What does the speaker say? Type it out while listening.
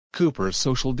Cooper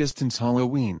Social Distance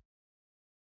Halloween.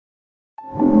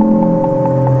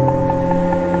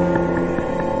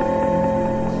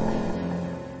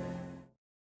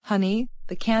 Honey,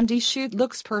 the candy chute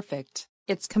looks perfect.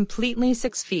 It's completely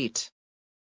 6 feet.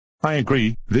 I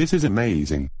agree, this is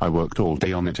amazing. I worked all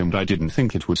day on it and I didn't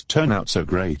think it would turn out so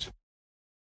great.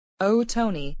 Oh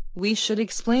Tony, we should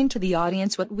explain to the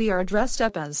audience what we are dressed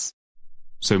up as.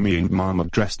 So me and Mom are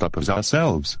dressed up as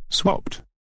ourselves, swapped.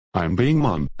 I'm being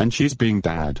Mom, and she's being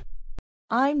Dad.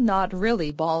 I'm not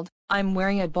really bald, I'm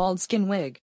wearing a bald skin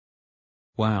wig.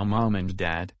 Wow, Mom and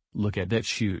Dad, look at that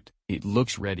chute, it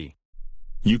looks ready.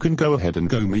 You can go ahead and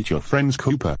go meet your friends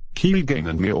Cooper, Keegan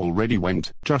and me already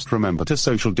went. Just remember to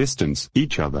social distance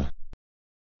each other.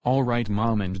 Alright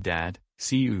Mom and Dad,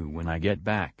 see you when I get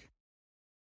back.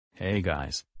 Hey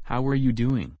guys, how are you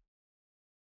doing?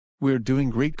 We're doing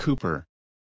great, Cooper.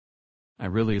 I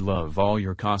really love all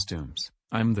your costumes.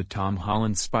 I'm the Tom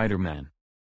Holland Spider-Man.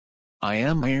 I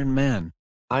am Iron Man.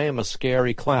 I am a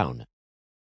scary clown.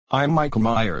 I'm Michael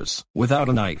Myers, without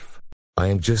a knife. I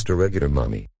am just a regular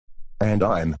mummy. And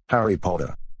I'm Harry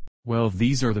Potter. Well,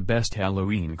 these are the best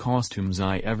Halloween costumes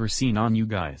I ever seen on you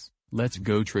guys. Let's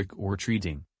go trick or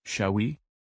treating, shall we?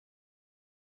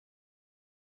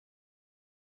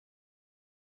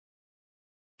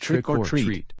 Trick or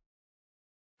treat.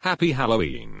 Happy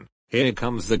Halloween. Here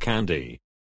comes the candy.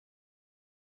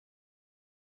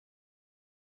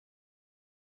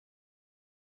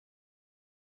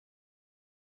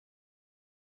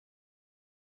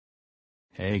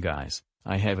 Hey guys,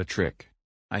 I have a trick.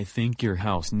 I think your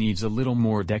house needs a little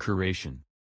more decoration.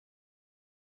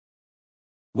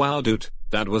 Wow dude,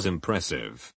 that was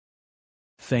impressive.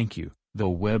 Thank you, the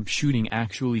web shooting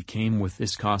actually came with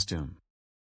this costume.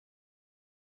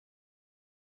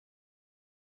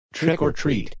 Trick or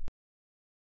treat.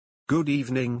 Good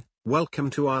evening, welcome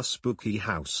to our spooky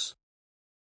house.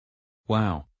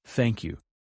 Wow, thank you.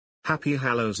 Happy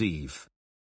Hallows Eve.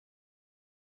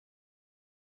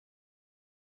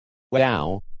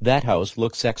 Wow, that house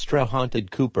looks extra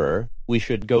haunted, Cooper. We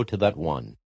should go to that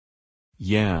one.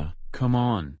 Yeah, come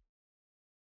on.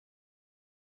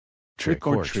 Trick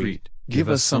or treat. Give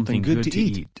us something good to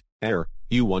eat.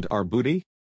 You want our booty?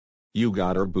 You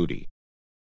got our booty.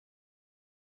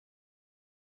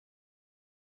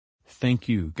 Thank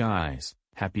you guys,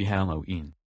 happy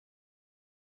Halloween.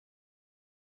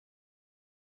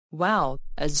 Wow,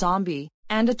 a zombie,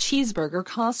 and a cheeseburger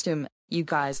costume, you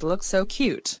guys look so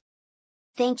cute.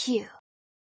 Thank you.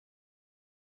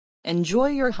 Enjoy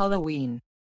your Halloween.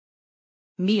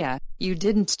 Mia, you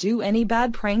didn't do any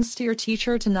bad pranks to your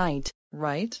teacher tonight,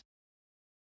 right?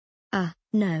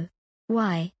 No.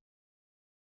 Why?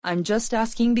 I'm just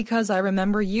asking because I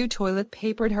remember you toilet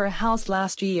papered her house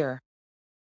last year.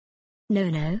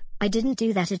 No, I didn't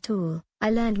do that at all. I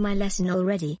learned my lesson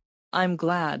already. I'm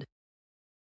glad.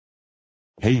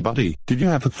 Hey buddy, did you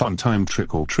have a fun time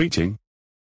trick or treating?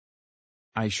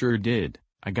 I sure did.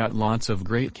 I got lots of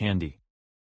great candy.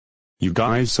 You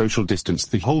guys social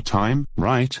distanced the whole time,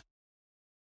 right?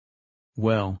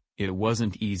 Well, it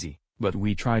wasn't easy, but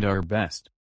we tried our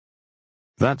best.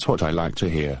 That's what I like to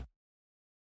hear.